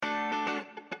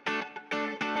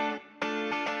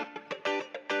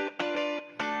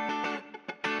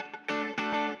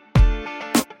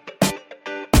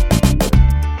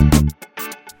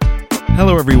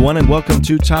Hello, everyone, and welcome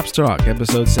to Topps Talk,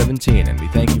 episode 17, and we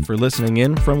thank you for listening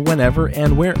in from whenever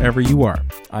and wherever you are.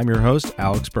 I'm your host,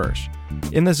 Alex Birch.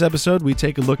 In this episode, we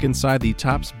take a look inside the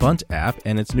Topps Bunt app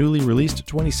and its newly released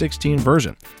 2016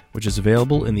 version, which is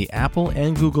available in the Apple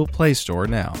and Google Play Store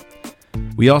now.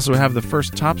 We also have the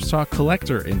first Topps Talk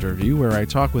collector interview where I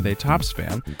talk with a Topps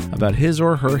fan about his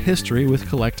or her history with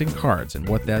collecting cards and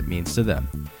what that means to them.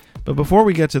 But before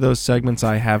we get to those segments,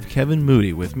 I have Kevin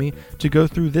Moody with me to go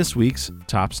through this week's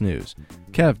Topps News.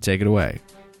 Kev, take it away.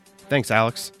 Thanks,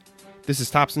 Alex. This is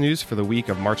Topps News for the week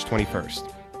of March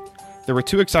 21st. There were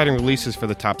two exciting releases for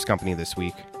the Topps company this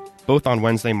week, both on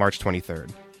Wednesday, March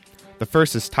 23rd. The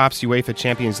first is Topps UEFA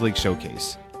Champions League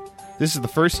Showcase. This is the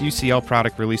first UCL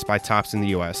product released by Topps in the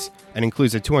US and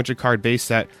includes a 200-card base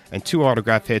set and 2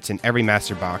 autograph hits in every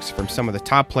master box from some of the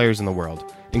top players in the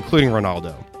world, including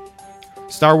Ronaldo.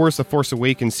 Star Wars The Force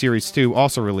Awakens Series 2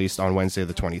 also released on Wednesday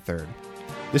the 23rd.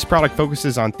 This product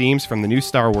focuses on themes from the new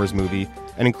Star Wars movie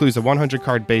and includes a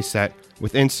 100-card base set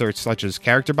with inserts such as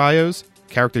character bios,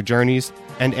 character journeys,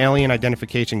 and alien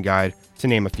identification guide, to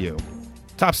name a few.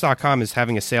 Topps.com is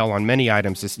having a sale on many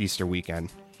items this Easter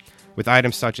weekend, with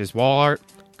items such as wall art,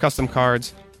 custom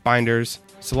cards, binders,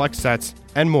 select sets,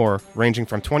 and more ranging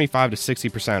from 25 to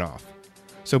 60% off.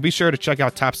 So be sure to check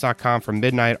out Topps.com from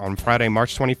midnight on Friday,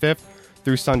 March 25th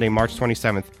through Sunday, March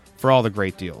 27th for all the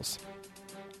great deals.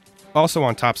 Also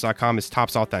on Topps.com is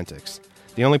Topps Authentics,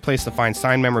 the only place to find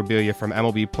signed memorabilia from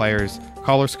MLB players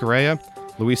Carlos Correa,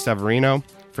 Luis Severino,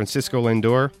 Francisco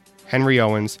Lindor, Henry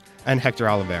Owens, and Hector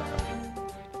Olivera.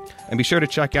 And be sure to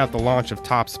check out the launch of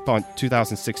Topps Bunt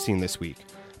 2016 this week,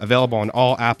 available on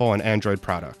all Apple and Android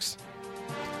products.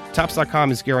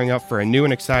 Topps.com is gearing up for a new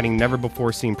and exciting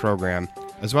never-before-seen program,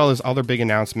 as well as other big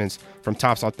announcements from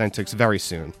Topps Authentics very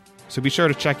soon. So be sure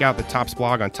to check out the Topps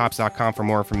blog on Topps.com for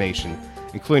more information,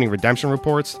 including redemption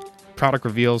reports, product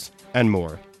reveals, and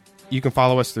more. You can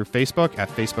follow us through Facebook at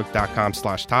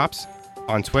facebook.com/Topps,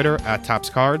 on Twitter at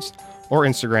ToppsCards, or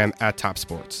Instagram at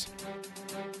ToppsSports.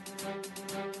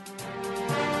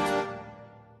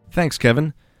 Thanks,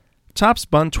 Kevin. Topps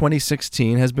Bunt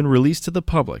 2016 has been released to the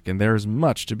public, and there is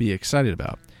much to be excited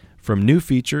about. From new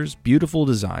features, beautiful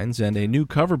designs, and a new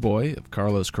cover boy of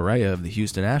Carlos Correa of the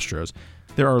Houston Astros,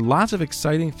 there are lots of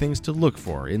exciting things to look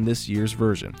for in this year's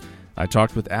version. I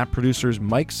talked with app producers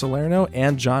Mike Salerno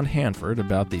and John Hanford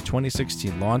about the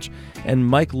 2016 launch, and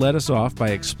Mike led us off by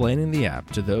explaining the app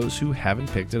to those who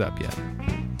haven't picked it up yet.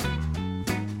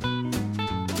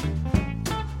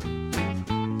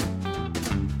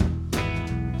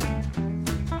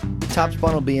 Topps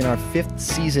Bunt will be in our 5th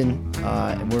season,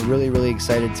 and we're really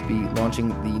excited to be launching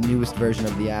the newest version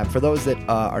of the app. For those that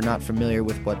are not familiar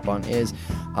with what Bunt is,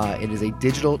 it is a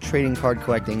digital trading card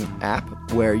collecting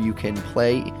app where you can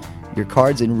play your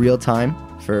cards in real time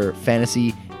for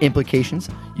fantasy implications.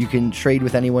 You can trade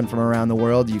with anyone from around the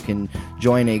world. You can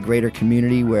join a greater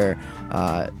community where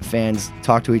fans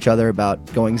talk to each other about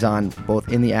goings-on both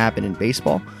in the app and in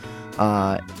baseball.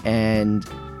 And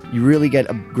you really get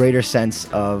a greater sense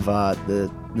of the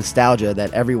nostalgia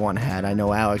that everyone had. I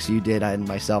know, Alex, you did, and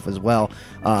myself as well.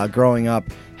 Growing up,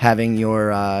 having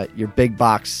your big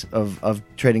box of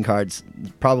trading cards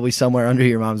probably somewhere under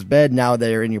your mom's bed. Now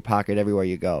they're in your pocket everywhere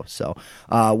you go. So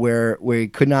we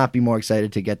could not be more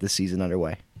excited to get this season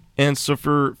underway. And so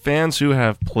for fans who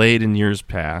have played in years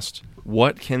past,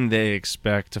 what can they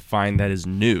expect to find that is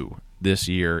new this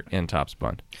year in Topps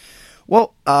Bunt?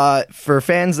 Well, for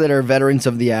fans that are veterans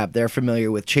of the app, they're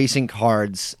familiar with chasing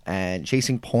cards and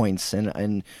chasing points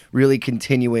and really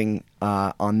continuing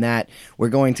on that. We're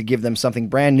going to give them something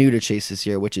brand new to chase this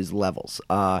year, which is levels.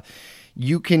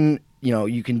 You can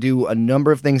do a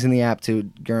number of things in the app to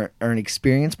earn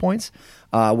experience points,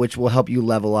 which will help you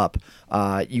level up.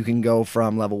 You can go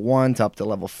from level 1 to up to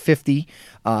level 50,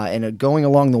 and going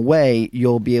along the way,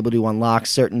 you'll be able to unlock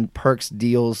certain perks,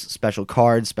 deals, special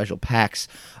cards, special packs,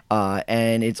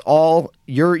 and it's all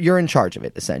you're in charge of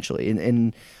it essentially.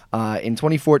 In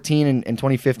 2014 and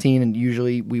 2015, and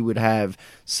usually we would have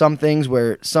some things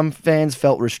where some fans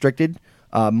felt restricted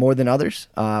more than others,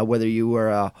 whether you were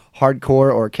a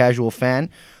hardcore or a casual fan.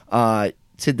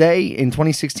 Today, in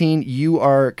 2016, you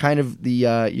are kind of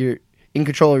you're in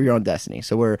control of your own destiny.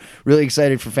 So we're really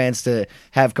excited for fans to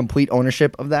have complete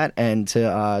ownership of that and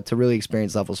to really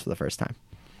experience levels for the first time.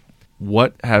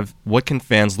 What can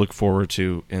fans look forward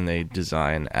to in a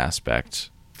design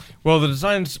aspect? Well, the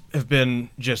designs have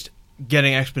been just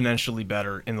getting exponentially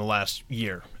better in the last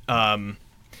year.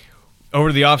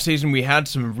 Over the offseason, we had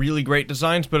some really great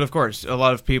designs, but of course, a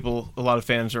lot of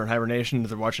fans are in hibernation.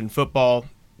 They're watching football.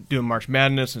 doing March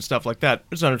Madness and stuff like that.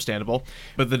 It's understandable.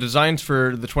 But the designs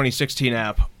for the 2016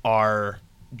 app are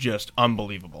just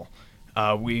unbelievable.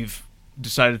 We've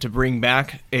decided to bring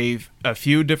back a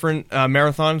few different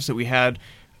marathons that we had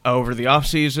over the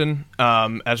off-season,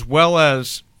 as well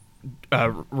as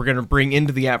we're going to bring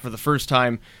into the app for the first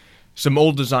time some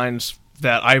old designs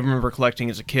that I remember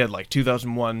collecting as a kid, like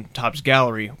 2001 Topps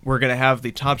Gallery. We're going to have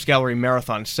the Topps Gallery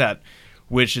Marathon set,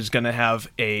 which is going to have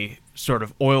a sort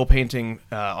of oil painting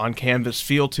on canvas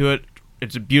feel to it.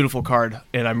 It's a beautiful card,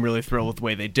 and I'm really thrilled with the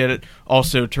way they did it.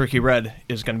 Also, Turkey Red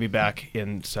is going to be back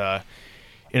in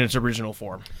its original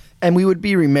form. And we would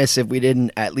be remiss if we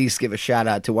didn't at least give a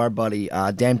shout-out to our buddy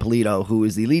Dan Polito, who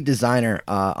is the lead designer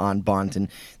on Bunt and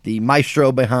the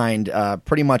maestro behind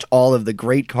pretty much all of the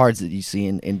great cards that you see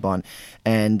in Bunt.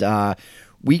 And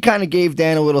we kind of gave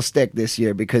Dan a little stick this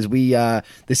year because the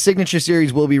Signature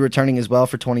Series will be returning as well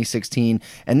for 2016.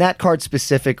 And that card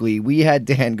specifically, we had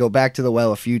Dan go back to the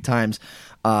well a few times,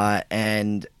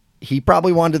 and he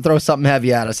probably wanted to throw something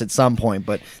heavy at us at some point,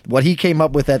 but what he came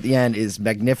up with at the end is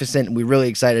magnificent, and we're really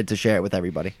excited to share it with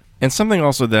everybody. And something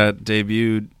also that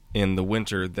debuted in the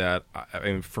winter that,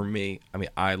 for me,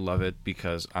 I love it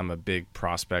because I'm a big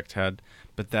prospect head,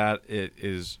 but that it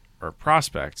is our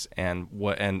prospects and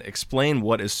explain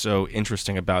what is so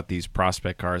interesting about these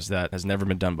prospect cards that has never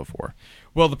been done before.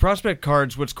 Well, the prospect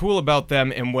cards, what's cool about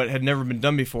them and what had never been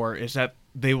done before is that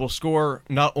they will score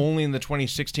not only in the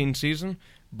 2016 season,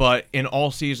 but in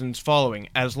all seasons following,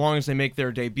 as long as they make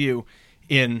their debut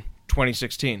in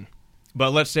 2016.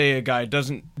 But let's say a guy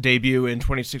doesn't debut in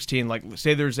 2016, like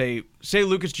say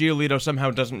Lucas Giolito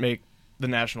somehow doesn't make the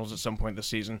Nationals at some point this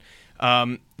season.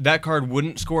 That card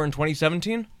wouldn't score in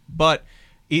 2017, but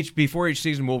before each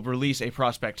season we'll release a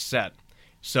prospect set.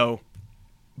 So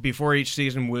before each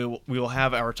season we will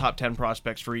have our top 10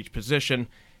 prospects for each position,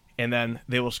 and then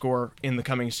they will score in the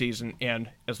coming season, and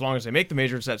as long as they make the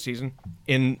majors that season,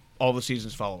 in all the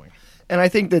seasons following. And I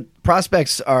think that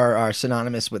prospects are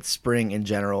synonymous with spring in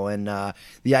general, and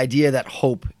the idea that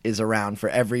hope is around for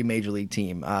every major league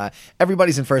team.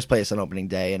 Everybody's in first place on opening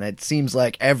day, and it seems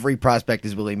like every prospect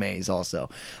is Willie Mays also.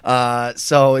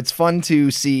 So it's fun to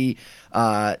see,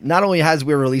 not only as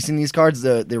we're releasing these cards,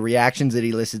 the reactions that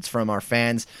he elicits from our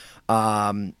fans,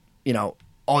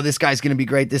 oh, this guy's going to be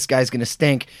great, this guy's going to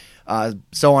stink,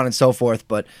 so on and so forth.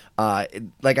 But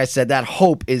like I said, that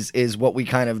hope is what we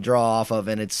kind of draw off of,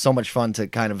 and it's so much fun to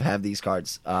kind of have these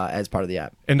cards as part of the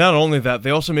app. And not only that,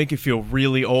 they also make you feel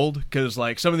really old, because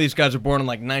like some of these guys are born in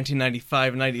like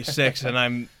 1995, 96,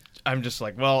 and I'm just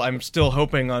like, well, I'm still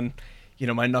hoping on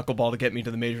my knuckleball to get me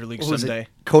to the major league someday.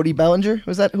 Cody Bellinger?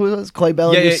 Was that who it was? Clay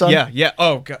Bellinger's son? Yeah.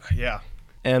 Oh, God, yeah.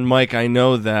 And Mike, I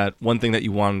know that one thing that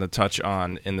you wanted to touch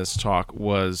on in this talk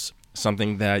was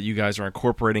something that you guys are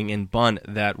incorporating in Bunt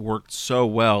that worked so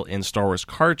well in Star Wars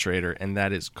Card Trader, and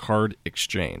that is card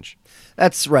exchange.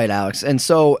 That's right, Alex. And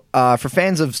so for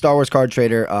fans of Star Wars Card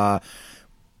Trader,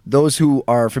 those who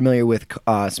are familiar with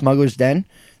Smuggler's Den,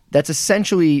 that's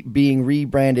essentially being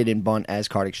rebranded in Bunt as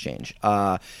card exchange.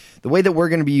 The way that we're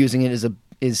going to be using it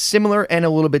is similar and a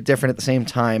little bit different at the same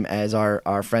time as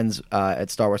our friends at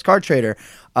Star Wars Card Trader.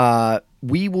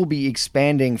 We will be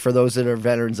expanding, for those that are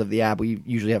veterans of the app, we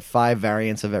usually have 5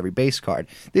 variants of every base card.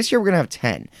 This year we're going to have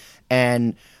 10.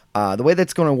 And the way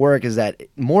that's going to work is that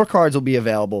more cards will be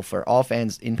available for all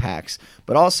fans in packs,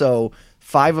 but also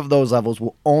 5 of those levels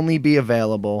will only be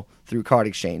available through card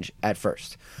exchange at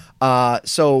first.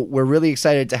 So we're really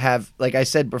excited to have, like I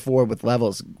said before with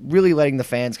levels, really letting the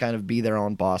fans kind of be their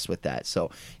own boss with that. So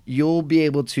you'll be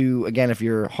able to, again, if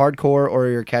you're hardcore or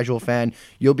you're a casual fan,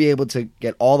 you'll be able to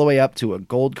get all the way up to a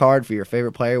gold card for your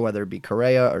favorite player, whether it be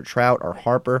Correa or Trout or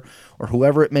Harper or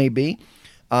whoever it may be.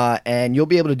 And you'll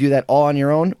be able to do that all on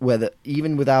your own,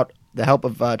 even without the help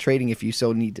of trading if you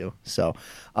so need to. So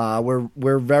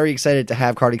we're very excited to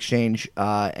have card exchange,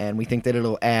 and we think that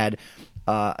it'll add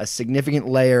a significant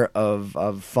layer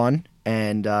of fun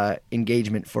and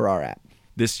engagement for our app.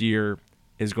 This year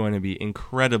is going to be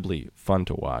incredibly fun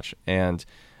to watch, and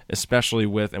especially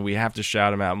and we have to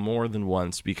shout him out more than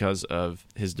once because of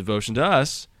his devotion to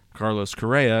us, Carlos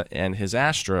Correa, and his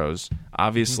Astros.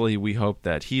 Obviously, we hope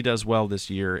that he does well this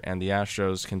year and the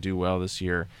Astros can do well this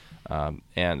year.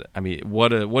 And I mean,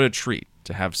 what a treat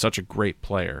to have such a great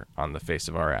player on the face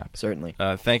of our app. Certainly.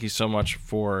 Thank you so much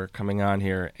for coming on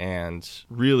here and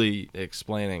really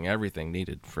explaining everything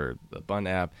needed for the Bunt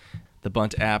app. The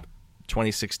Bunt app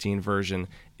 2016 version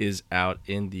is out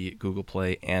in the Google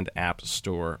Play and App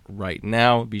Store right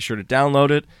now. Be sure to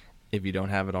download it if you don't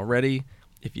have it already.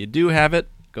 If you do have it,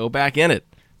 go back in it.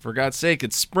 For God's sake,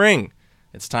 it's spring.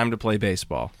 It's time to play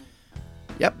baseball.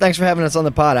 Yep, thanks for having us on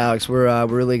the pod, Alex. We're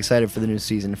really excited for the new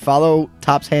season. Follow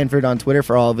Tops Hanford on Twitter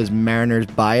for all of his Mariners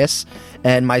bias,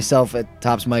 and myself at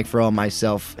Tops Mike for all my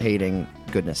self-hating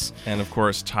goodness. And, of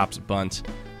course, Tops Bunt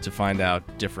to find out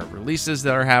different releases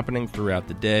that are happening throughout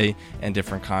the day and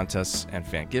different contests and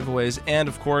fan giveaways. And,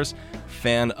 of course,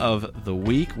 Fan of the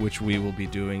Week, which we will be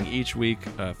doing each week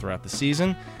throughout the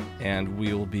season. And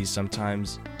we will be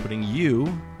sometimes putting you,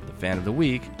 the Fan of the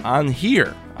Week, on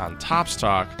here on Tops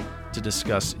Talk to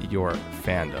discuss your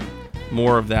fandom.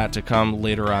 More of that to come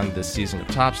later on this season of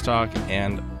Tops Talk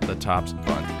and the Tops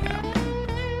Bunt app.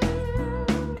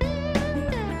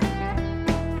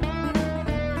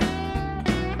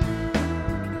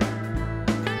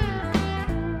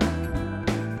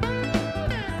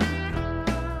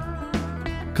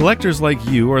 Collectors like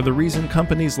you are the reason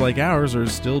companies like ours are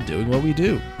still doing what we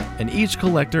do. And each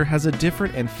collector has a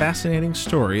different and fascinating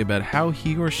story about how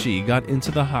he or she got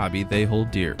into the hobby they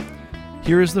hold dear.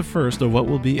 Here is the first of what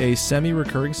will be a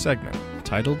semi-recurring segment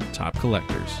titled Top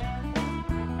Collectors.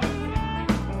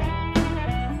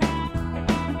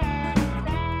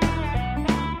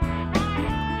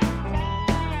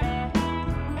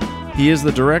 He is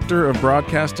the Director of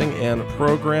Broadcasting and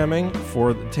Programming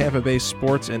for the Tampa Bay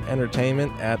Sports and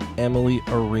Entertainment at Emily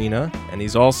Arena, and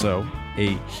he's also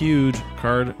a huge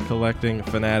card collecting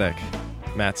fanatic.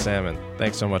 Matt Salmon,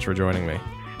 thanks so much for joining me.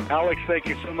 Alex, thank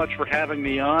you so much for having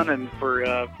me on and for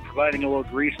providing a little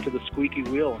grease to the squeaky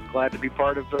wheel. I'm glad to be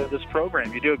part of this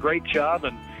program. You do a great job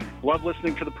and love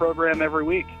listening to the program every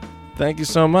week. Thank you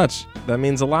so much. That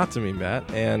means a lot to me, Matt.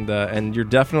 And you're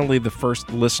definitely the first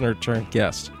listener turned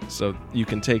guest. So you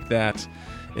can take that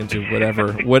into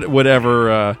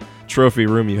whatever trophy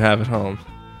room you have at home.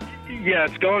 Yeah,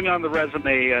 it's going on the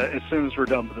resume as soon as we're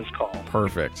done with this call.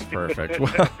 Perfect.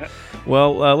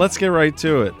 Well, let's get right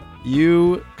to it.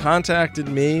 You contacted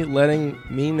me, letting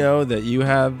me know that you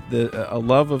have a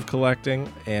love of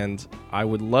collecting, and I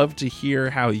would love to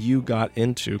hear how you got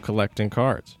into collecting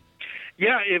cards.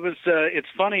 Yeah, it was. It's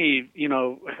funny,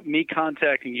 me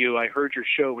contacting you. I heard your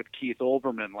show with Keith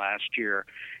Olbermann last year,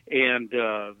 and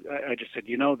I just said,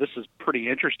 this is pretty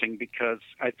interesting because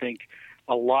I think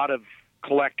a lot of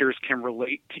collectors can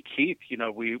relate to Keith.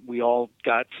 We all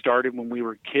got started when we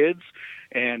were kids,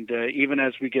 and even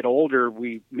as we get older,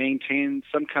 we maintain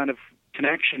some kind of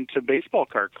connection to baseball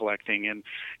card collecting. And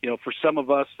for some of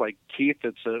us, like Keith,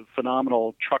 it's a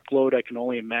phenomenal truckload. I can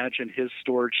only imagine his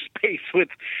storage space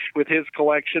with his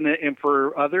collection. And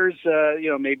for others,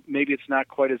 maybe it's not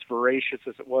quite as voracious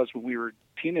as it was when we were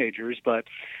teenagers, but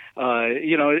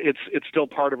it's still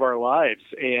part of our lives.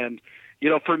 And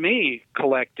for me,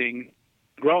 collecting,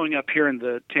 growing up here in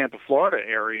the Tampa, Florida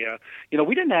area,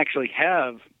 we didn't actually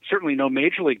have, certainly no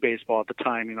Major League Baseball at the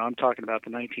time. I'm talking about the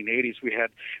 1980s. We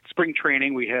had spring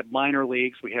training, we had minor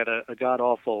leagues, we had a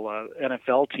god-awful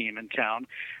NFL team in town.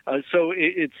 So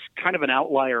it's kind of an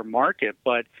outlier market.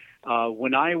 But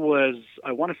when I was,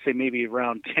 I want to say maybe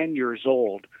around 10 years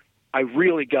old, I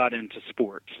really got into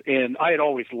sports. And I had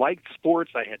always liked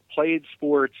sports. I had played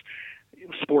sports.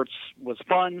 Sports was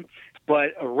fun.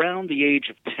 But around the age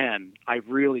of 10, I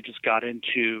really just got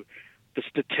into the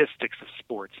statistics of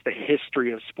sports, the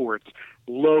history of sports,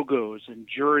 logos and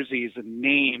jerseys and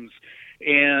names.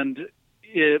 And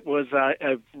it was,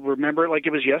 I remember it like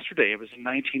it was yesterday. It was in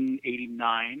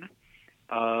 1989.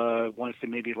 I want to say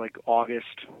maybe like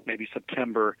August, maybe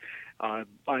September. I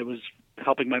was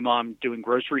helping my mom doing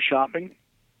grocery shopping.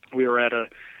 We were at a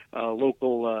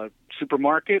local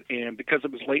supermarket, and because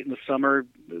it was late in the summer,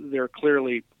 they're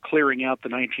clearly clearing out the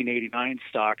 1989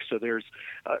 stock. So there's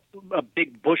a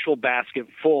big bushel basket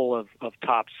full of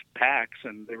Topps packs,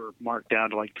 and they were marked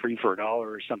down to like $3 for $1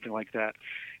 or something like that.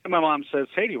 And my mom says,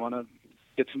 "Hey, do you want to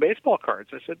get some baseball cards?"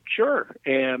 I said, "Sure."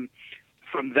 And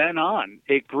from then on,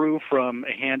 it grew from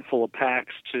a handful of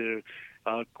packs to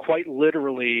quite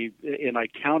literally, and I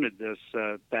counted this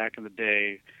back in the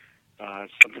day,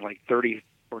 something like 30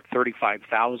 or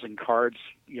 35,000 cards,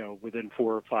 within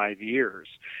 4 or 5 years.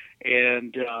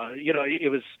 And, it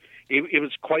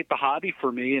was quite the hobby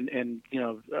for me and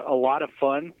a lot of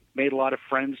fun, made a lot of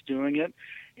friends doing it.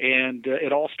 And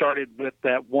it all started with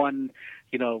that one,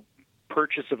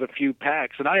 purchase of a few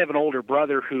packs. And I have an older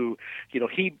brother who,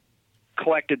 he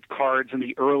collected cards in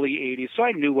the early 80s, so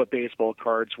I knew what baseball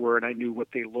cards were and I knew what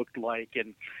they looked like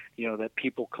and that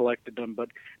people collected them, but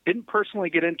didn't personally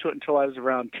get into it until I was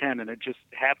around 10, and it just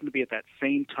happened to be at that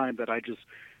same time that I just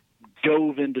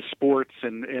dove into sports,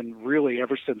 and really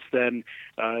ever since then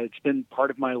it's been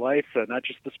part of my life, not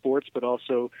just the sports but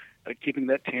also keeping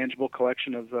that tangible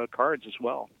collection of cards as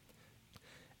well.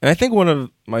 And I think one of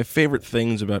my favorite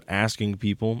things about asking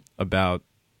people about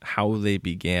how they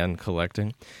began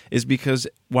collecting is because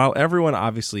while everyone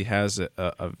obviously has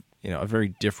a very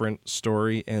different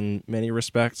story in many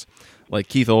respects, like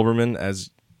Keith Olbermann, as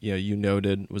you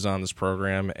noted, was on this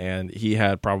program, and he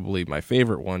had probably my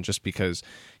favorite one just because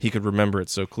he could remember it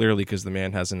so clearly because the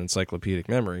man has an encyclopedic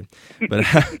memory. But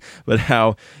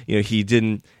how he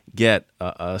didn't get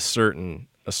a certain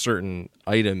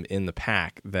item in the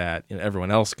pack that everyone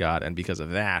else got, and because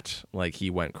of that, like, he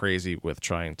went crazy with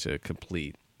trying to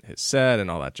complete his set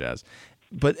and all that jazz.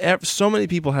 But so many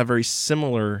people have very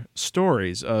similar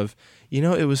stories of,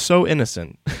 it was so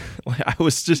innocent. Like, I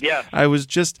was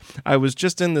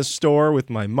just in the store with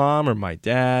my mom or my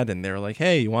dad, and they were like,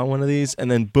 "Hey, you want one of these?" And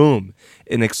then boom,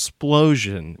 an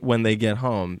explosion when they get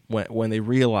home, when they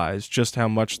realize just how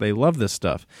much they love this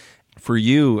stuff. For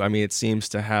you, I mean, you seem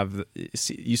to have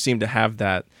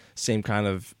that same kind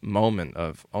of moment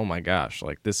of, oh my gosh,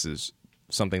 like, this is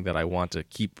something that I want to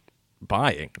keep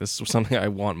buying. This is something I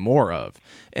want more of.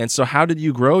 And so how did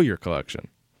you grow your collection?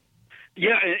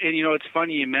 Yeah, and it's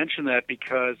funny you mentioned that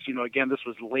because, again, this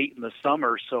was late in the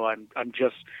summer, so I'm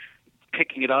just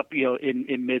picking it up,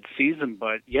 in mid-season.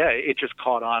 But yeah, it just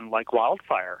caught on like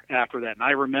wildfire after that. And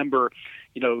I remember,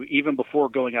 even before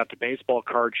going out to baseball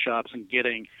card shops and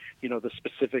getting, the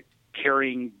specific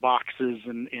carrying boxes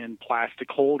and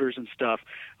plastic holders and stuff,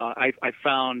 I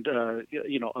found, a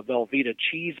Velveeta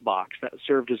cheese box that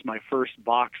served as my first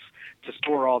box to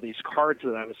store all these cards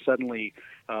that I was suddenly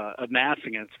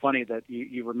amassing. And it's funny that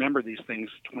you remember these things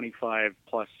 25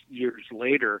 plus years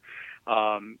later.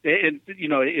 And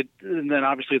then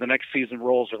obviously the next season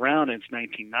rolls around and it's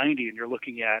 1990 and you're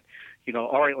looking at,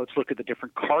 all right, let's look at the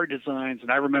different card designs.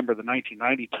 And I remember the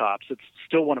 1990 Topps. It's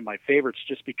still one of my favorites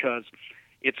just because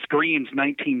it screams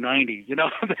 1990,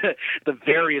 the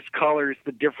various colors,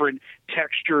 the different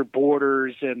texture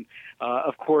borders. And,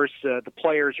 of course, the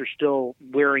players are still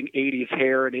wearing 80s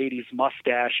hair and 80s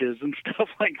mustaches and stuff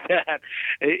like that.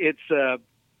 It's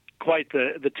quite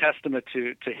the testament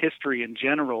to history in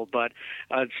general. But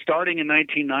starting in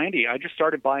 1990, I just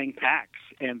started buying packs.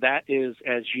 And that is,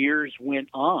 as years went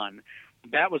on,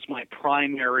 that was my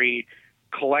primary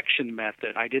collection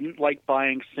method. I didn't like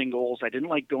buying singles. I didn't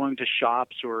like going to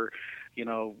shops or,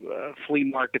 flea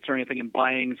markets or anything and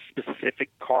buying specific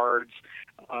cards.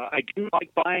 I didn't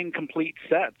like buying complete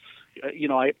sets.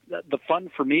 The fun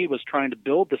for me was trying to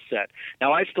build the set.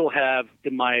 Now, I still have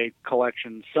in my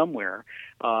collection somewhere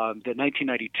the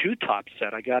 1992 Topps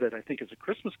set. I got it, I think, as a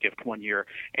Christmas gift one year,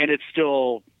 and it's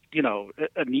still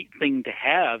a neat thing to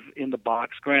have in the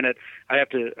box. Granted, I have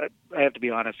to be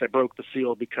honest, I broke the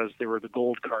seal because there were the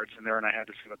gold cards in there and I had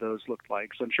to see what those looked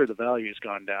like. So I'm sure the value has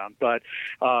gone down. But,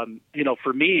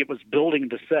 for me, it was building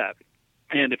the set.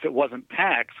 And if it wasn't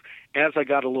packs, as I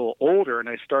got a little older and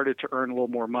I started to earn a little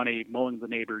more money mowing the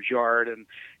neighbor's yard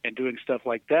and doing stuff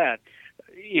like that,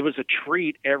 it was a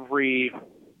treat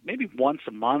maybe once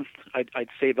a month. I'd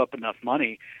save up enough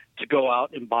money to go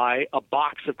out and buy a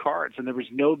box of cards. And there was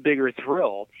no bigger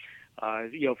thrill,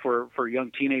 for a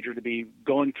young teenager to be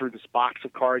going through this box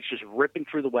of cards, just ripping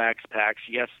through the wax packs.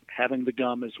 Yes, having the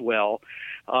gum as well.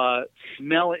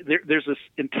 There's this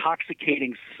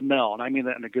intoxicating smell, and I mean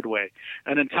that in a good way,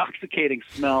 an intoxicating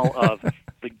smell of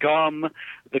the gum,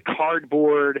 the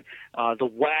cardboard, the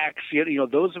wax.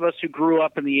 Those of us who grew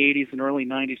up in the 80s and early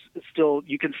 90s,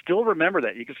 you can still remember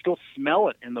that. You can still smell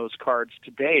it in those cards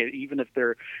today, even if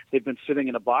they've been sitting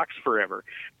in a box forever.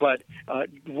 But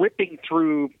ripping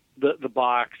through the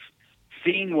box,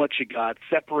 seeing what you got,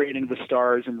 separating the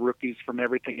stars and rookies from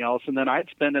everything else, and then I'd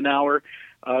spend an hour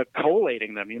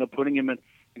collating them, putting them in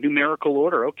numerical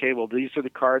order. Okay, well, these are the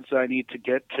cards that I need to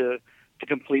get to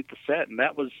complete the set, and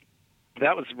that was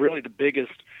really the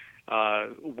biggest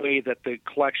way that the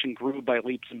collection grew by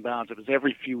leaps and bounds. It was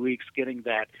every few weeks getting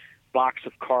that box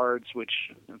of cards, which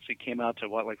came out to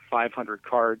like 500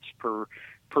 cards per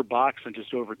box, and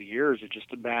just over the years it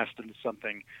just amassed into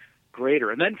something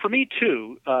greater. And then for me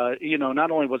too,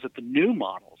 not only was it the new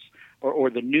models or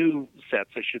the new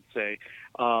sets, I should say,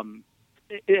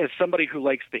 as somebody who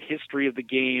likes the history of the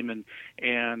game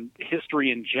and history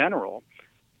in general,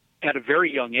 at a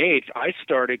very young age, I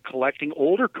started collecting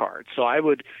older cards. So I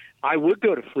would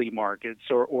go to flea markets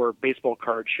or baseball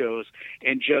card shows,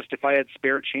 and just if I had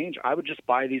spare change, I would just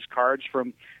buy these cards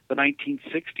from the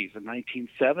 1960s and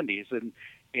 1970s,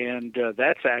 and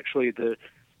that's actually the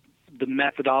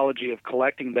methodology of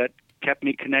collecting that kept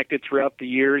me connected throughout the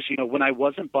years. When I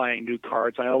wasn't buying new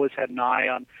cards, I always had an eye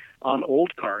on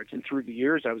old cards, and through the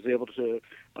years, I was able to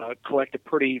collect a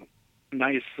pretty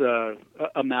nice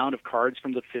amount of cards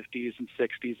from the 50s and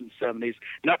 60s and 70s.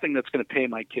 Nothing that's going to pay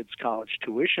my kids' college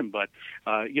tuition, but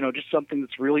just something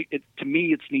that's really, to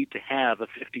me, it's neat to have a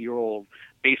 50-year-old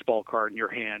baseball card in your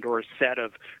hand or a set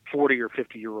of 40 or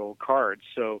 50-year-old cards.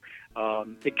 So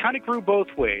it kind of grew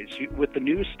both ways with the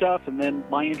new stuff, and then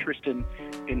my interest in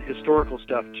historical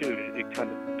stuff too. It kind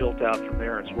of built out from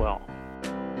there as well.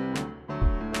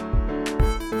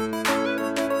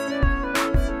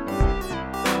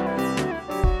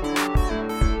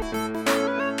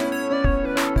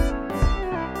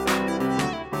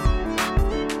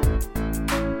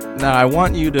 Now, I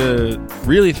want you to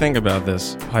really think about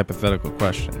this hypothetical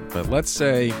question. But let's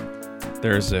say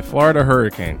there's a Florida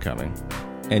hurricane coming,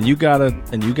 and you gotta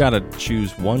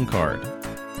choose one card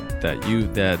that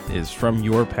is from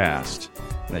your past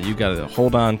that you gotta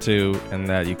hold on to, and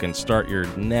that you can start your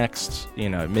next,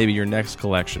 maybe your next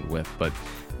collection with. But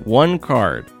one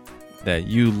card that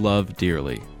you love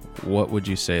dearly, what would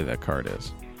you say that card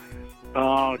is?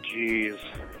 Oh, geez.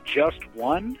 Just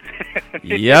one?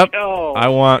 Yep. No. I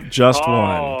want just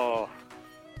one.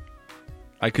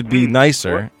 I could be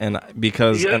nicer, and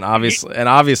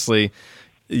obviously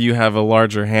you have a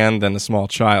larger hand than a small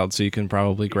child, so you can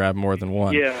probably grab more than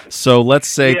one. Yeah. So let's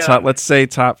say top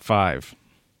 5.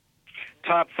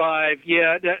 Top 5.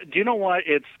 Yeah. Do you know what?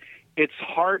 It's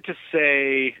hard to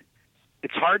say.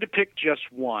 It's hard to pick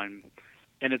just one.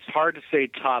 And it's hard to say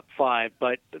top 5,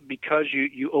 but because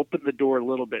you opened the door a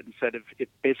little bit and said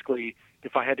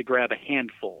if I had to grab a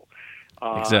handful,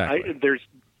 exactly.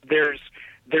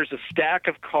 There's a stack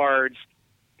of cards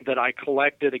that I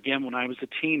collected again when I was a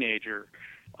teenager,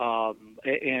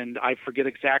 and I forget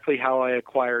exactly how I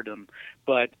acquired them,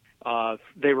 but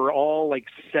they were all like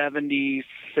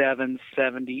 77,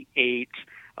 78.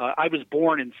 I was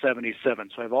born in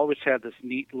 77, so I've always had this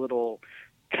neat little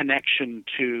connection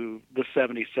to the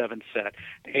 77 set.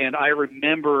 And I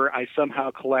remember I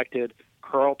somehow collected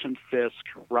Carlton Fisk,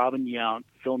 Robin Yount,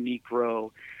 Phil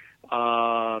Niekro,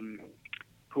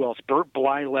 who else? Burt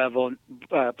Blyleven.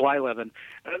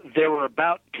 There were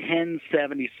about 10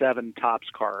 77 Topps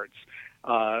cards.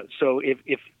 So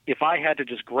if I had to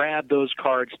just grab those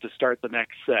cards to start the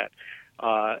next set,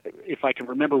 if I can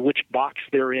remember which box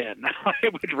they're in, I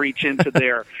would reach into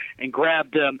there and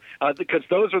grab them, because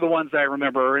those are the ones I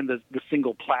remember are in the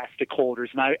single plastic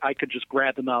holders, and I could just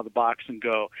grab them out of the box and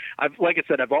go. Like I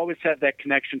said, I've always had that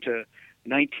connection to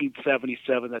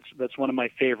 1977. That's one of my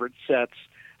favorite sets,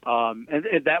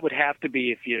 and that would have to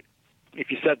be, if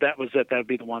you said that was it, that would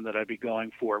be the one that I'd be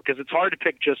going for, because it's hard to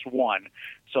pick just one.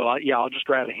 So I'll just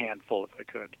grab a handful if I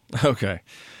could. Okay.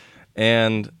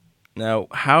 And now,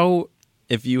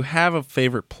 if you have a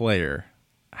favorite player,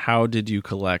 how did you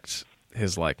collect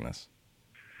his likeness?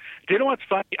 Do you know what's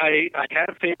funny? I had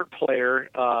a favorite player.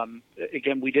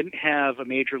 Again, we didn't have a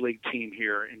major league team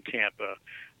here in Tampa.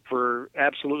 For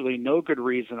absolutely no good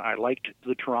reason, I liked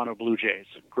the Toronto Blue Jays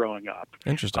growing up.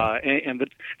 Interesting. And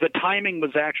the timing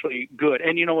was actually good.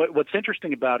 And you know what's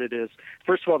interesting about it is,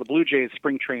 first of all, the Blue Jays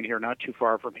spring train here, not too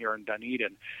far from here in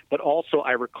Dunedin. But also,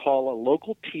 I recall a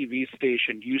local TV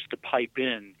station used to pipe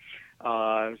in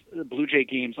Blue Jay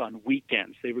games on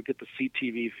weekends. They would get the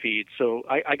CTV feed. So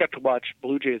I got to watch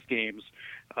Blue Jays games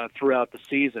throughout the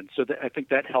season. So I think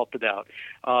that helped it out.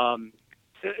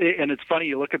 And it's funny,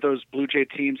 you look at those Blue Jay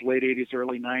teams, late 80s,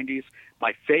 early 90s,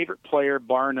 my favorite player,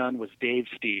 bar none, was Dave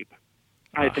Stieb.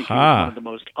 I think he was one of the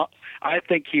most I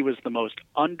think he was the most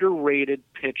underrated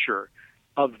pitcher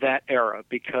of that era,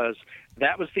 because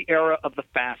that was the era of the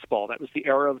fastball. That was the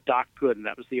era of Doc Gooden.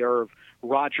 That was the era of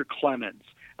Roger Clemens.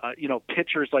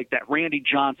 Pitchers like that. Randy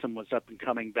Johnson was up and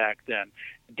coming back then.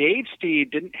 Dave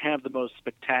Stieb didn't have the most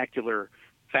spectacular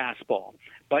fastball,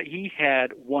 but he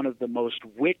had one of the most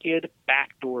wicked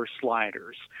backdoor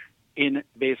sliders in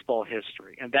baseball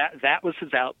history. And that was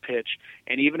his out pitch.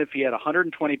 And even if he had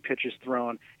 120 pitches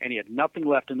thrown and he had nothing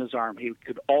left in his arm, he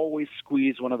could always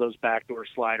squeeze one of those backdoor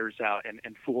sliders out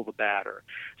and fool the batter.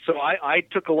 So I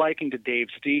took a liking to Dave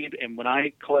Stieb, and when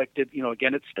I collected,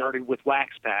 again, it started with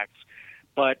wax packs.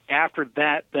 But after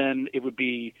that, then it would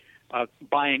be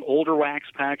buying older wax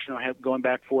packs, going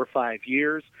back 4 or 5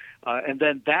 years. And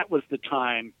then that was the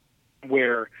time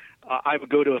where I would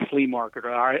go to a flea market,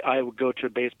 or I would go to a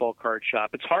baseball card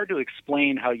shop. It's hard to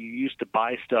explain how you used to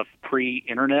buy stuff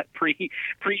pre-internet,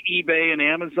 pre-eBay and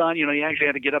Amazon. You actually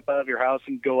had to get up out of your house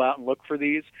and go out and look for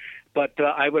these. But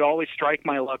I would always strike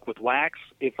my luck with wax.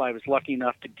 If I was lucky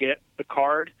enough to get the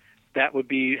card, that would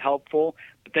be helpful.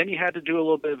 But then you had to do a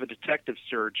little bit of a detective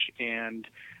search. And,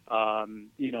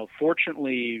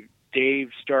 fortunately, Dave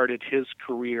started his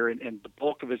career, and the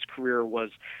bulk of his career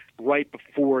was right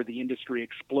before the industry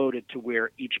exploded to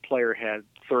where each player had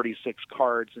 36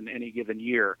 cards in any given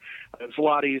year. It was a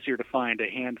lot easier to find a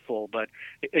handful, but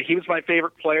he was my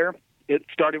favorite player. It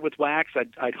started with wax.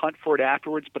 I'd hunt for it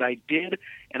afterwards, but I did,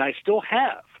 and I still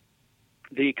have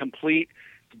the complete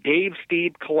Dave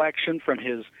Stieb collection from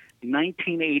his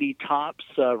 1980 Topps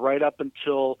right up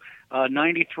until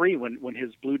 93 when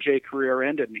his Blue Jay career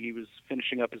ended and he was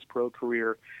finishing up his pro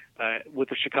career with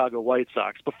the Chicago White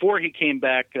Sox before he came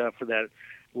back for that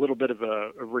little bit of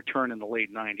a return in the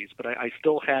late 90s. But I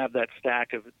still have that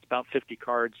stack of about 50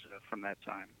 cards from that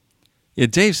time. Yeah,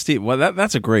 Dave Stieb. Well,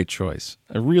 that's a great choice.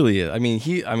 It really is. I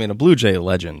mean, a Blue Jay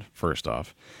legend, first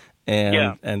off,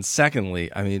 and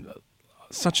secondly, I mean,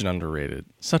 such an underrated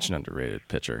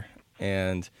pitcher.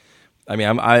 And I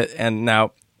mean, and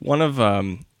now one of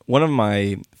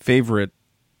my favorite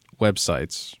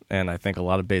websites, and I think a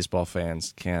lot of baseball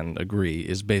fans can agree,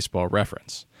 is Baseball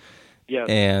Reference. Yeah.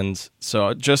 And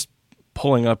so just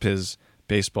pulling up his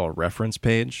Baseball Reference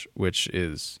page, which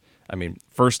is, I mean,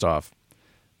 first off,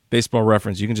 Baseball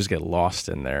Reference, you can just get lost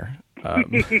in there.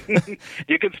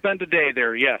 You can spend a day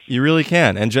there, yes. You really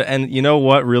can. And you know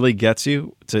what really gets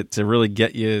you, to really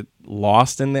get you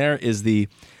lost in there, is the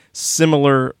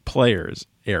similar players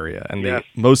area, and the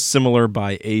most similar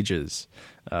by ages.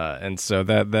 And so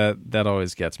that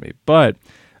always gets me. But,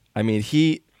 I mean,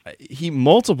 he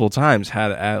multiple times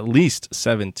had at least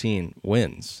 17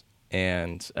 wins,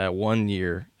 and at one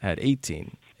year had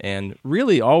 18. And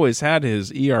really always had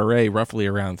his ERA roughly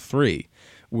around 3,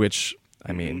 which,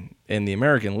 I mean, in the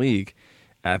American League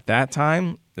at that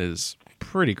time is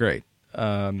pretty great.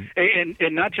 And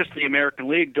not just the American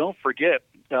League. Don't forget,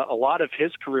 a lot of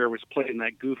his career was played in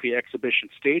that goofy exhibition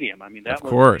stadium. I mean, that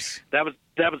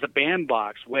was a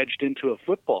bandbox wedged into a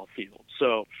football field.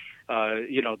 So,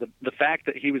 the fact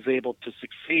that he was able to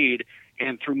succeed,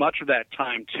 and through much of that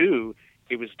time too,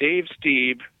 it was Dave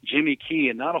Stieb, Jimmy Key,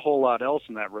 and not a whole lot else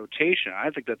in that rotation. I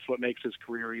think that's what makes his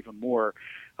career even more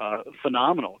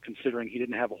phenomenal, considering he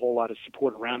didn't have a whole lot of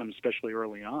support around him, especially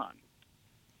early on.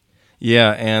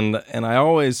 Yeah, and I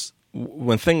always,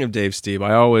 when thinking of Dave Stieb,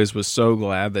 I always was so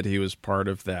glad that he was part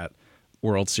of that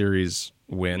World Series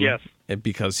win. Yes.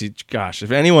 Because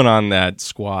if anyone on that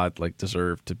squad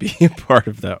deserved to be a part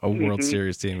of a World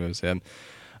Series team, it was him.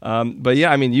 But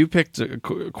yeah, I mean, you picked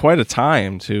quite a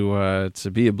time to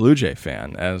be a Blue Jay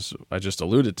fan, as I just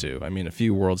alluded to. I mean, a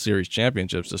few World Series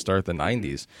championships to start the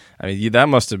 90s. I mean, that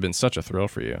must have been such a thrill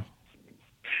for you.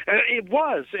 It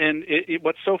was, and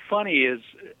what's so funny is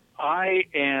I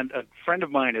and a friend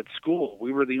of mine at school,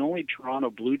 we were the only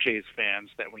Toronto Blue Jays fans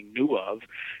that we knew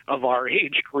of our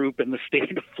age group in the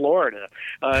state of Florida.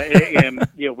 And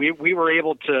we were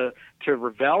able to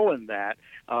revel in that.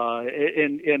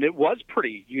 And it was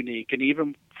pretty unique. And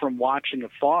even from watching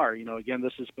afar, again,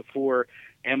 this is before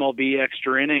MLB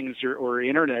extra innings or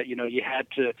internet, you had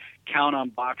to count on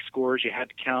box scores. You had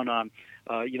to count on,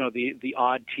 the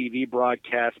odd TV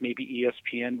broadcast. Maybe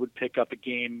ESPN would pick up a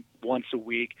game once a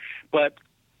week. But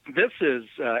this is,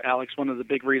 Alex, one of the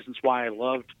big reasons why I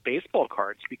loved baseball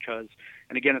cards, because,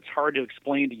 and again, it's hard to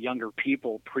explain to younger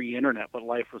people pre-internet what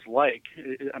life was like.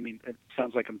 I mean, it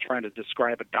sounds like I'm trying to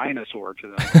describe a dinosaur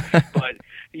to them. But,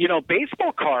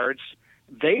 baseball cards,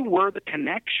 they were the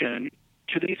connection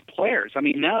to these players. I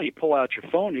mean, now you pull out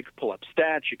your phone, you can pull up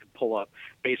stats, you can pull up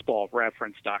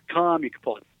baseballreference.com, you can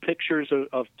pull up pictures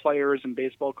of players and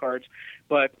baseball cards.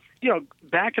 But,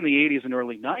 back in the 80s and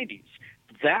early 90s,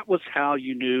 that was how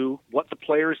you knew what the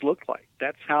players looked like.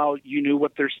 That's how you knew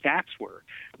what their stats were.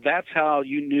 That's how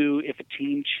you knew if a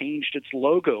team changed its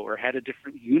logo or had a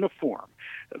different uniform.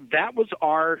 That was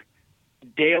our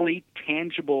daily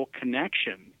tangible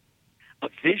connection, a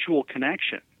visual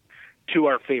connection to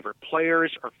our favorite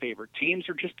players, our favorite teams,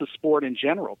 or just the sport in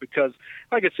general. Because,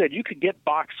 like I said, you could get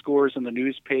box scores in the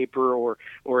newspaper or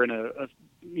in a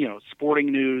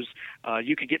sporting news.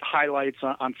 You could get highlights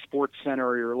on Sports Center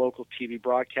or your local TV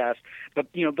broadcast. But,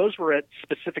 those were at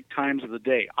specific times of the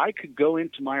day. I could go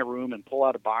into my room and pull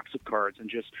out a box of cards and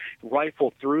just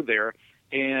rifle through there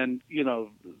and,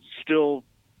 still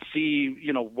see,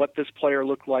 what this player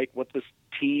looked like, what this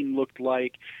team looked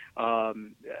like.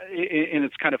 And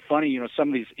it's kind of funny, some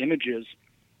of these images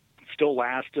still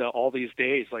last all these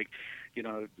days. Like,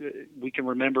 we can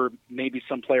remember maybe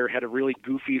some player had a really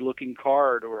goofy looking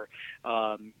card, or,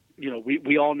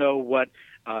 we all know what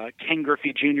Ken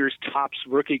Griffey Jr.'s Topps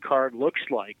rookie card looks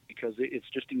like, because it's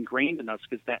just ingrained in us,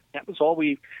 because that was all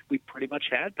we pretty much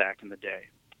had back in the day.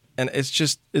 And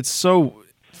it's so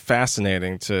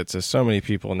fascinating to so many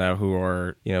people now who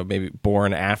are, maybe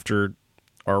born after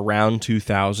around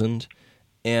 2000.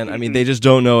 And I mean, they just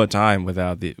don't know a time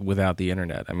without the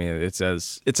internet. I mean, it's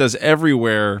as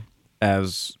everywhere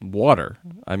as water.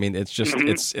 I mean, it's just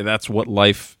that's what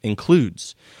life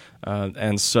includes.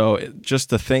 And so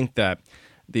just to think that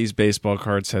these baseball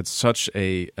cards had such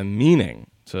a meaning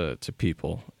to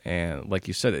people, and like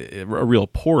you said, a real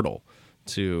portal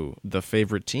to the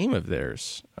favorite team of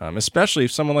theirs, especially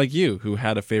if someone like you who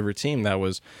had a favorite team that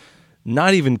was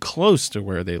not even close to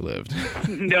where they lived.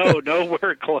 No,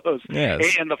 nowhere close.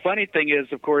 Yes. And the funny thing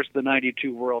is, of course, the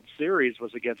 92 World Series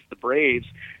was against the Braves.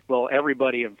 Well,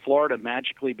 everybody in Florida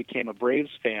magically became a Braves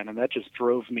fan, and that just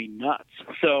drove me nuts.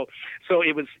 So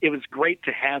it was great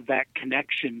to have that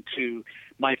connection to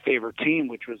my favorite team,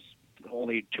 which was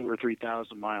only 2,000 or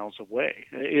 3,000 miles away.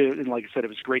 And like I said, it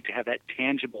was great to have that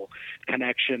tangible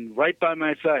connection right by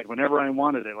my side whenever I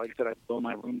wanted it. Like I said, I'd go in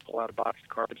my room, pull out a box of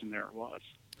cards, and there it was.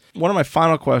 One of my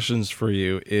final questions for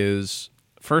you is,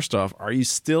 first off, are you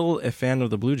still a fan of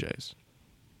the Blue Jays?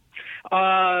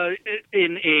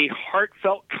 In a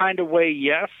heartfelt kind of way,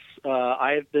 yes.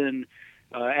 I have been,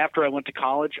 after I went to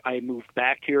college, I moved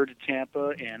back here to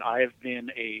Tampa, and I have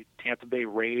been a Tampa Bay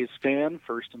Rays fan,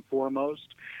 first and foremost.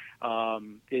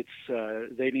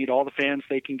 They need all the fans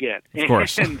they can get. Of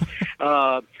course. And,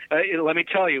 let me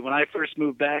tell you, when I first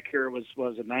moved back here, was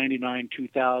a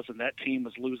 99-2000. That team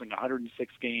was losing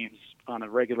 106 games on a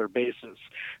regular basis.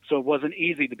 So it wasn't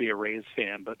easy to be a Rays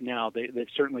fan, but now they've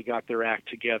certainly got their act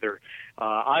together.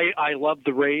 I love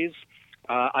the Rays.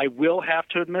 I will have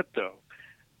to admit, though,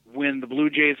 when the Blue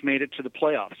Jays made it to the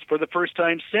playoffs for the first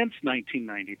time since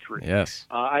 1993, yes,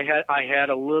 I had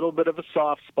a little bit of a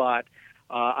soft spot.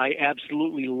 I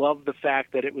absolutely love the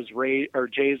fact that it was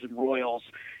Jays and Royals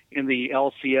in the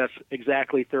LCS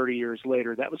exactly 30 years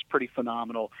later. That was pretty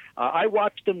phenomenal. I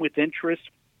watched them with interest.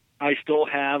 I still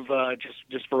have,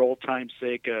 just for old time's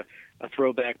sake, a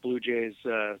throwback Blue Jays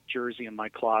jersey in my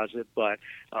closet. But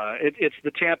it's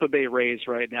the Tampa Bay Rays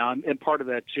right now. And part of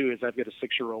that, too, is I've got a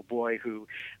 6-year-old boy who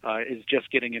is just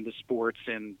getting into sports.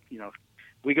 And,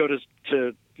 we go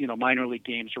to minor league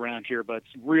games around here, but it's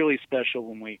really special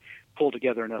when we pull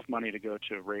together enough money to go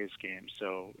to a Rays game.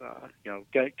 So,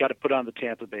 got to put on the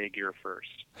Tampa Bay gear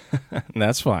first.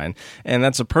 That's fine. And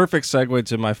that's a perfect segue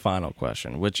to my final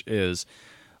question, which is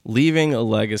leaving a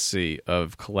legacy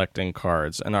of collecting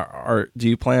cards. And do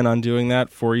you plan on doing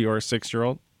that for your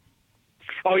 6-year-old?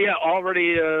 Oh yeah,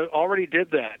 already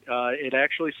did that. It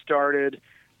actually started,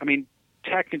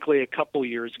 technically a couple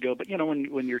years ago, but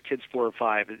when your kid's 4 or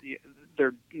 5,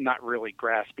 they're not really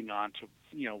grasping on to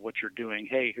what you're doing.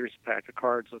 Hey, here's a pack of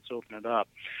cards, let's open it up.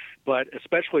 But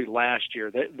especially last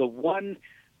year, the one,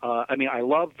 I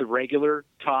love the regular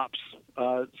Topps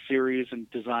series and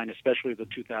design, especially the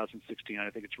 2016. I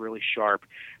think it's really sharp.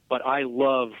 But I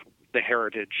love the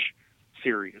Heritage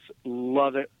series.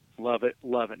 Love it, love it,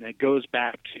 love it. And it goes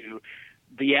back to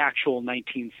the actual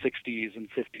 1960s and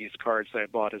 50s cards that I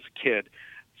bought as a kid.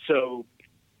 So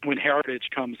when Heritage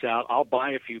comes out, I'll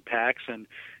buy a few packs and,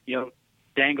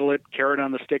 dangle it, carrot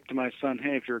on the stick to my son.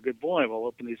 Hey, if you're a good boy, we'll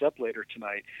open these up later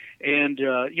tonight. And,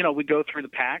 we go through the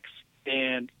packs,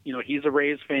 and, he's a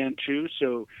Rays fan too.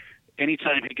 So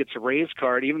anytime he gets a Rays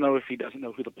card, even though if he doesn't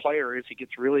know who the player is, he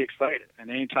gets really excited.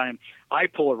 And anytime I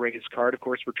pull a Rays card, of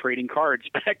course, we're trading cards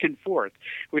back and forth,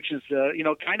 which is,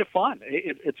 kind of fun.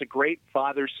 It's a great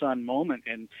father-son moment.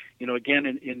 And, again,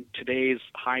 in today's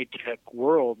high-tech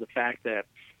world, the fact that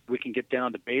we can get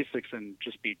down to basics and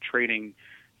just be trading,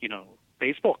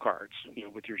 baseball cards,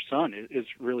 with your son is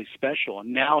really special.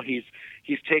 And now he's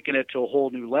taken it to a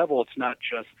whole new level. It's not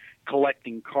just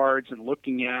collecting cards and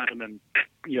looking at them, and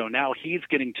now he's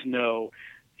getting to know.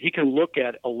 He can look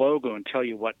at a logo and tell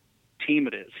you what team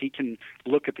it is. He can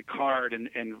look at the card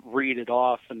and read it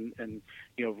off and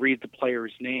read the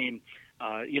player's name.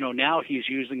 Now he's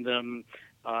using them.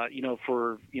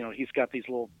 For he's got these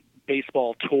little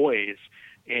baseball toys,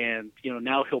 and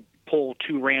now he'll pull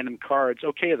 2 random cards.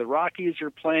 Okay, the Rockies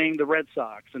are playing the Red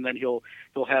Sox, and then he'll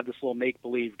have this little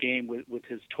make-believe game with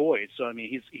his toys. So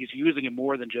he's using it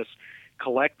more than just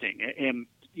collecting. And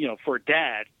for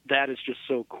Dad, that is just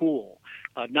so cool.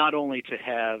 Not only to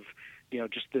have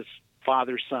just this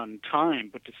father-son time,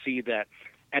 but to see that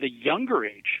at a younger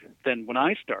age than when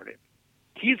I started,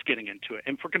 he's getting into it,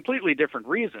 and for completely different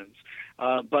reasons.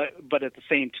 But at the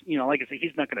same, like I said,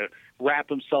 he's not going to wrap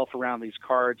himself around these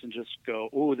cards and just go,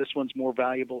 oh, this one's more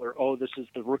valuable, or oh, this is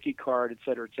the rookie card, et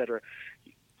cetera, et cetera.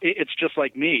 It's just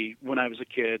like me when I was a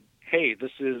kid. Hey,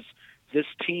 this is this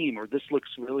team, or this looks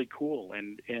really cool,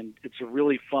 and it's a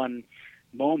really fun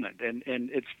moment. And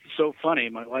it's so funny.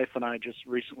 My wife and I just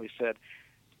recently said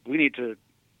we need to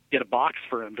get a box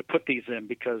for him to put these in,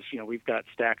 because we've got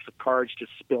stacks of cards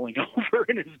just spilling over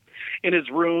in his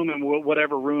room and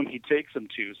whatever room he takes them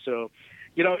to. So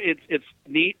it's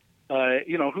neat.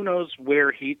 Who knows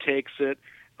where he takes it.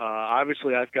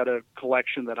 Obviously, I've got a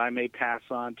collection that I may pass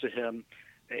on to him,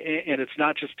 and it's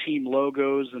not just team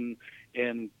logos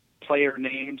and player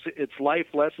names. It's life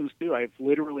lessons too. I've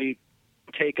literally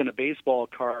taken a baseball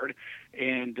card,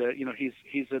 and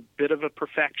he's a bit of a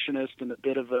perfectionist and a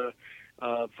bit of a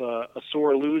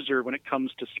sore loser when it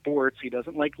comes to sports. He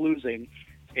doesn't like losing.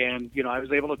 And, I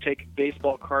was able to take a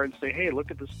baseball card and say, hey,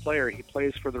 look at this player. He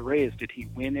plays for the Rays. Did he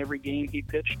win every game he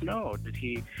pitched? No. Did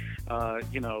he,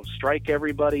 strike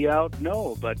everybody out?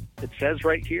 No. But it says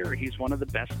right here he's one of the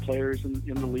best players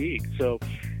in the league. So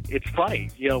it's funny.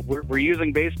 We're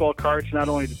using baseball cards not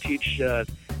only to teach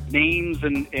names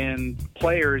and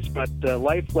players, but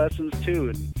life lessons too.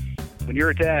 And when you're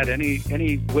a dad,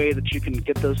 any way that you can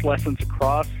get those lessons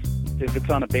across, if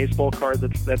it's on a baseball card,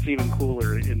 that's even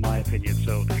cooler in my opinion.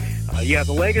 So,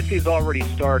 the legacy is already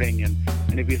starting, and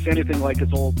if he's anything like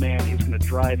his old man, he's going to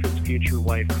drive his future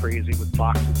wife crazy with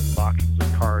boxes and boxes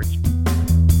of cards.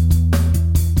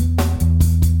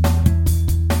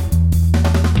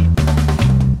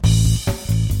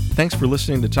 Thanks for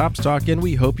listening to Topps Talk, and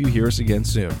we hope you hear us again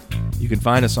soon. You can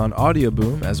find us on Audio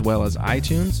Boom, as well as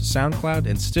iTunes, SoundCloud,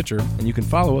 and Stitcher, and you can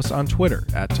follow us on Twitter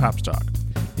 @ToppsTalk.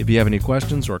 If you have any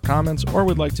questions or comments, or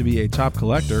would like to be a top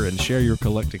collector and share your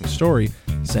collecting story,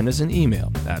 send us an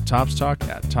email at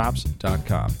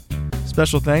topstalk@topps.com.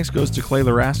 Special thanks goes to Clay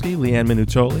Laraski, Leanne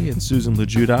Minutoli, and Susan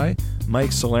Lajudai,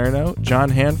 Mike Salerno, John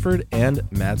Hanford, and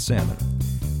Matt Salmon.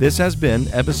 This has been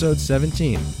episode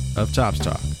 17 of Topps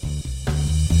Talk.